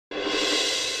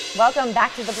Welcome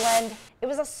back to The Blend. It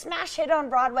was a smash hit on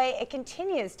Broadway. It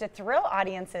continues to thrill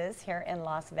audiences here in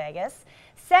Las Vegas.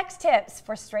 Sex Tips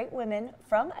for Straight Women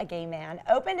from a Gay Man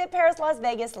opened at Paris, Las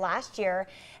Vegas last year.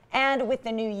 And with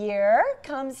the new year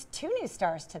comes 2 new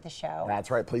stars to the show.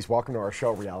 That's right. Please welcome to our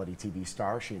show reality TV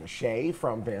star Scheana Shay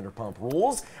from Vanderpump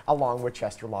Rules, along with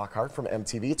Chester Lockhart from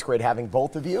MTV. It's great having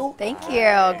both of you. Thank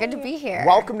you. Good to be here.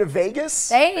 Welcome to Vegas.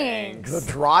 Thanks. The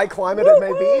dry climate it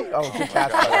may be. Oh, good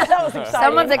catch. That was exciting.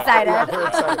 Someone's excited. Yeah, very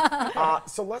excited.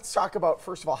 So let's talk about,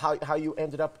 first of all, how you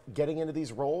ended up getting into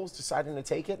these roles, deciding to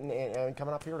take it, and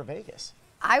coming up here to Vegas.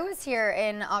 I was here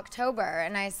in October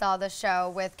and I saw the show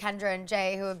with Kendra and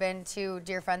Jay, who have been 2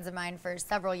 dear friends of mine for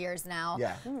several years now.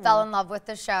 Yeah. Fell in love with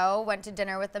the show, went to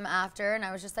dinner with them after, and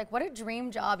I was just like, what a dream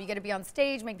job. You get to be on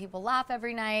stage, make people laugh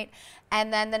every night.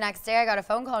 And then the next day I got a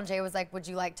phone call and Jay was like, would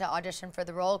you like to audition for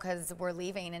the role? Because we're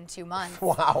leaving in 2 months.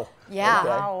 Wow. Yeah. Okay.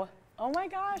 Wow. Oh my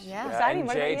gosh. Yeah. Exciting. And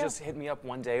What Jay about you? just hit me up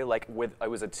one day, like it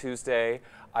was a Tuesday.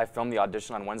 I filmed the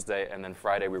audition on Wednesday, and then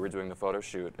Friday we were doing the photo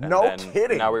shoot. And No then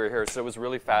kidding. Now we were here, so it was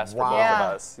really fast for both Wow.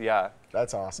 of us. Yeah.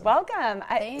 That's awesome. Welcome.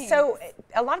 Thanks. So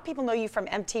a lot of people know you from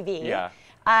MTV. Yeah.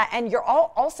 And you're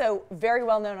also very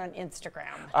well known on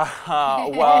Instagram.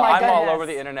 Well, my I'm all goodness. over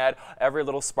the internet. Every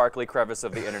little sparkly crevice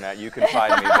of the internet, you can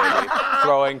find me, baby.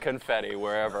 Throwing confetti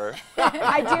wherever.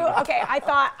 I do. Okay, I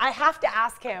thought I have to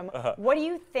ask him, what do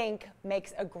you think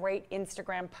makes a great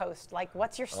Instagram post? Like,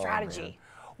 what's your strategy?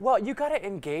 Well, you got to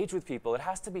engage with people. It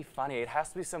has to be funny. It has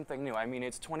to be something new. I mean,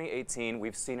 it's 2018.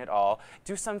 We've seen it all.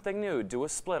 Do something new. Do a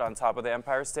split on top of the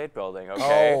Empire State Building,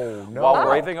 okay? Oh, no. While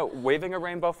Wow. waving a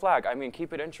rainbow flag. I mean,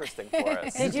 keep it interesting for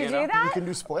us. Did you know? do that? You can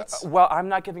do splits? Well, I'm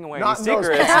not giving away Not any in those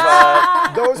secrets,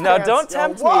 pants. but Those no, pants. don't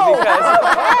tempt Whoa. me because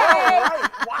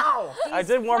Wow. I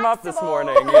did warm up this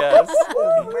flexible. morning. Yes.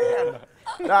 Oh, man.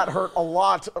 That hurt a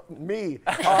lot. Me.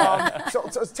 So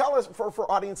tell us,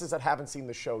 for audiences that haven't seen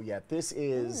the show yet, this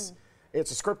is,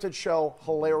 it's a scripted show,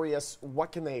 hilarious.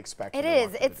 What can they expect? It when they is.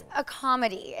 walk through the It's door? a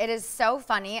comedy. It is so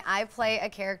funny. I play a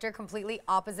character completely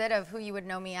opposite of who you would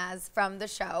know me as from the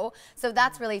show. So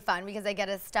that's really fun because I get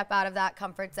to step out of that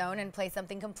comfort zone and play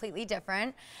something completely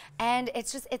different. And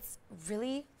it's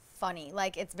really funny.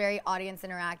 Like, it's very audience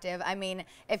interactive. I mean,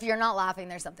 if you're not laughing,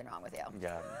 there's something wrong with you.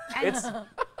 Yeah,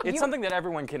 it's something that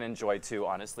everyone can enjoy too,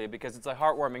 honestly, because it's a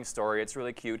heartwarming story. It's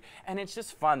really cute, and it's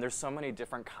just fun. There's so many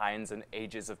different kinds and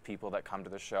ages of people that come to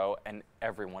the show, and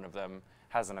every one of them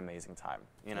has an amazing time.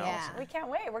 You know. Yeah. We can't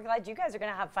wait. We're glad you guys are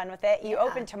going to have fun with it. You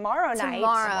open tomorrow night.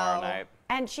 Tomorrow night.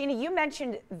 And Scheana, you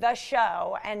mentioned the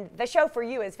show, and the show for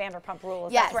you is Vanderpump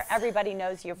Rules. Yes. That's where everybody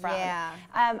knows you from. Yeah.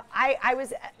 I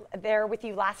was there with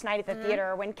you last night at the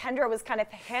theater when Kendra was kind of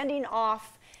handing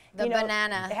off The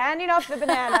banana. Handing off the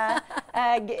banana,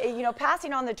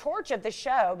 passing on the torch of the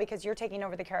show because you're taking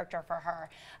over the character for her.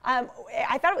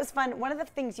 I thought it was fun. One of the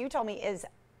things you told me is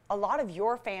a lot of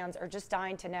your fans are just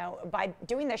dying to know, by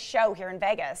doing this show here in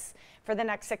Vegas for the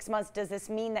next 6 months, does this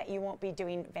mean that you won't be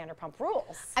doing Vanderpump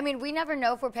Rules? I mean, we never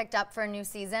know if we're picked up for a new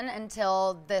season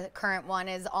until the current one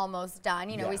is almost done.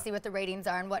 You know, we Yeah. see what the ratings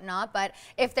are and whatnot. But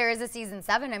if there is a season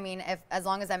 7, I mean, as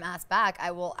long as I'm asked back,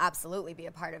 I will absolutely be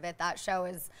a part of it. That show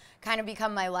has kind of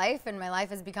become my life, and my life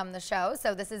has become the show.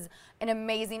 So this is an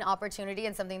amazing opportunity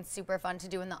and something super fun to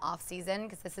do in the off season,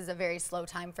 because this is a very slow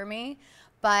time for me.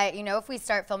 But, you know, if we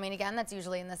start filming again, that's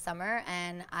usually in the summer,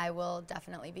 and I will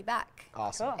definitely be back.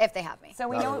 Awesome. Cool. If they have me. So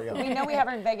we There know we go. we have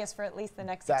her in Vegas for at least the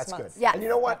next That's 6 months. good. Yeah. And you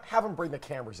know what? Have them bring the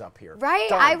cameras up here. Right?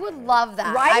 Done. I would love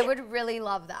that. Right? I would really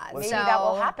love that. Maybe So, that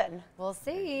will happen. We'll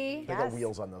see. They got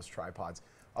wheels on those tripods.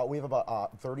 We have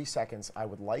about 30 seconds. I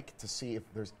would like to see if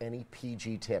there's any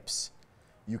PG tips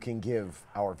you can give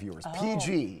our viewers.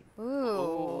 PG.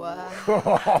 Ooh.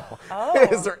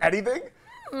 Is there anything?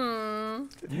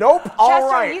 Nope. All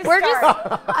Chester, right. you We're start.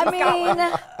 just, I mean,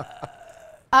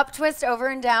 up, twist, over,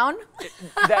 and down.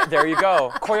 There you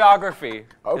go. Choreography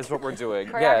is what we're doing.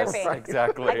 Yes, Choreography.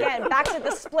 exactly. Again, back to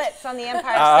the splits on the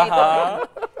Empire State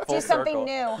Building. Full Do something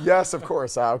circle. new. Yes, of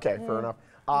course. Okay, fair enough.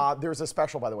 There's a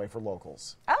special, by the way, for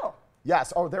locals. Oh.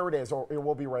 Yes. Oh, there it is. Or it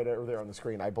will be right over there on the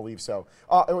screen. I believe so.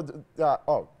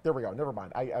 There we go. Never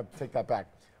mind. I take that back.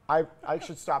 I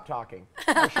should stop talking.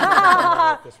 I should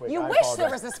not this week. You I wish there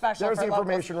apologize. was a special There's for the locals.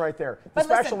 information right there. The But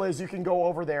special listen. is you can go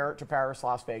over there to Paris,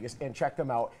 Las Vegas, and check them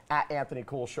out at Anthony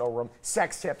Cool Showroom.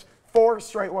 Sex tips for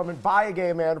straight women by a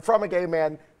gay man from a gay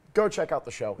man. Go check out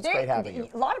the show. It's great having you.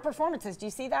 A lot of performances. Do you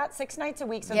see that? 6 nights a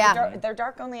week. So Yeah. they're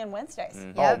dark only on Wednesdays.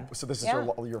 Yep. Oh, so this is Yeah.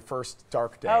 your first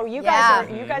dark day. Oh, you Yeah.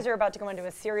 guys are about to go into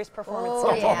a serious performance. Oh,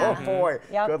 schedule. yeah. Oh boy.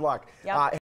 Yep. Good luck. Yep.